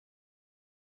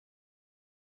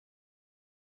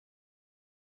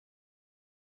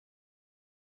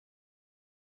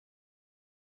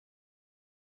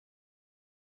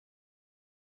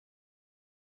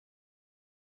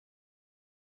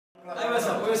Ahí vas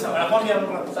a para Juan mirar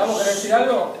un rato. ¿Sabemos querer decir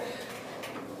algo?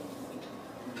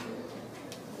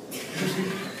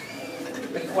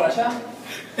 ¿Ves que jugar allá?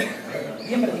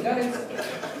 Bien verticales.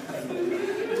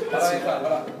 Para dejar,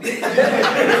 para.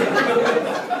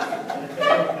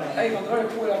 Ahí controla el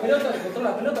juego de la pelota, controla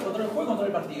la pelota, controla el juego y controla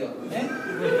el partido.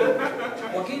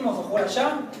 Joaquín, vamos a jugar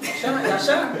allá,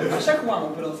 allá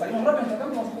jugamos, pero salimos rápido hasta acá,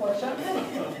 vamos a jugar allá.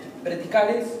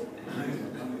 Verticales.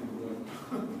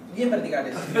 Bien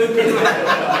verticales. Pero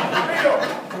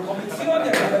con convicción y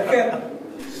a converger.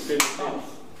 Vamos.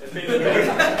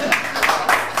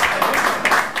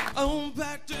 On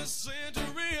back to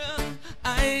century,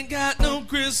 I ain't got no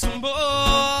crystal ball.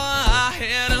 I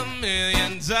had $1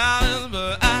 million,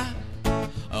 but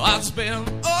I'd spend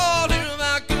all if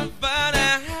I could find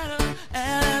out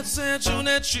at that central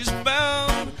that she's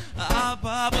bound. I'll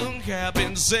pop a cap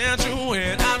in central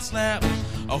and I'd slap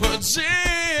her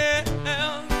tail.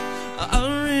 I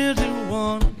really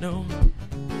wanna know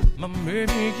my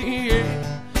baby,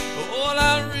 yeah. All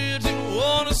I really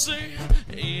wanna say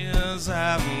is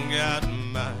I've got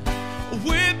my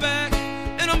way back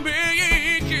and I'm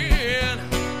making.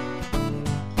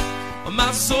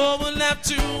 My soul will have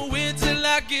to wait till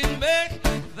I get back.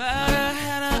 That I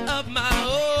had of my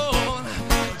own.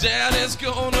 Daddy's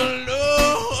gonna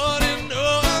load and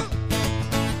know.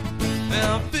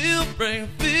 Now feel brave,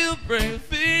 feel brave,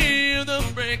 feel the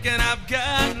break, and I've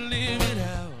got to live it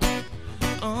out.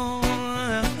 Oh,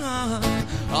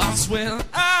 I swear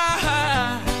I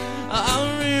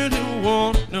really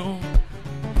want to know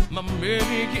my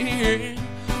baby.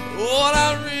 All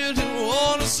I really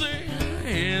want to say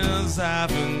is I've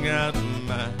got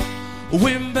my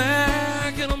way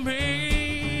back and I'm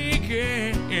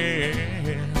making.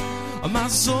 My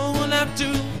soul will have to.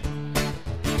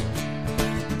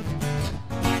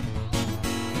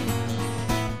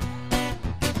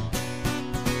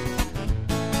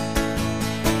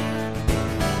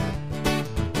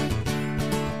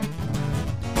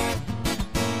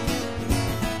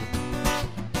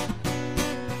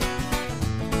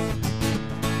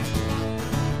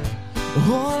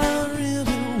 All I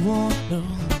really want to know,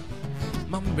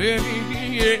 my baby,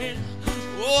 yeah.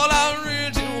 All I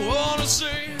really want to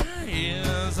say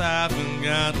is I've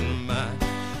got mine.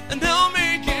 And I'll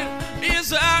make it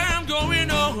as I'm going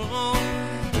on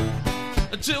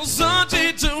until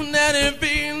Sunday tonight. If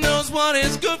he knows what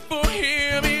is good for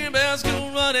him, he best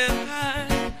go running high.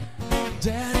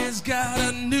 Daddy's got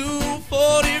a new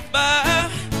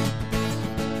 45,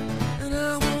 and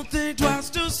I won't think twice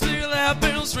to steal that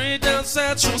bill straight down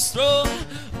Central Store.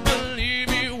 Believe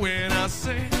me when I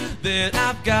say that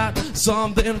I've got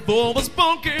something for us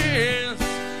bunkies.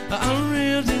 I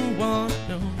really want to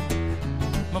know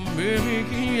my baby,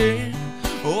 yeah.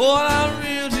 All I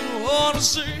really want to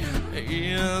say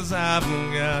is I've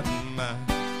got my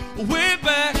way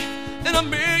back and I'm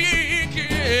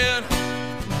making.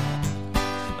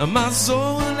 My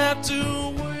soul will have to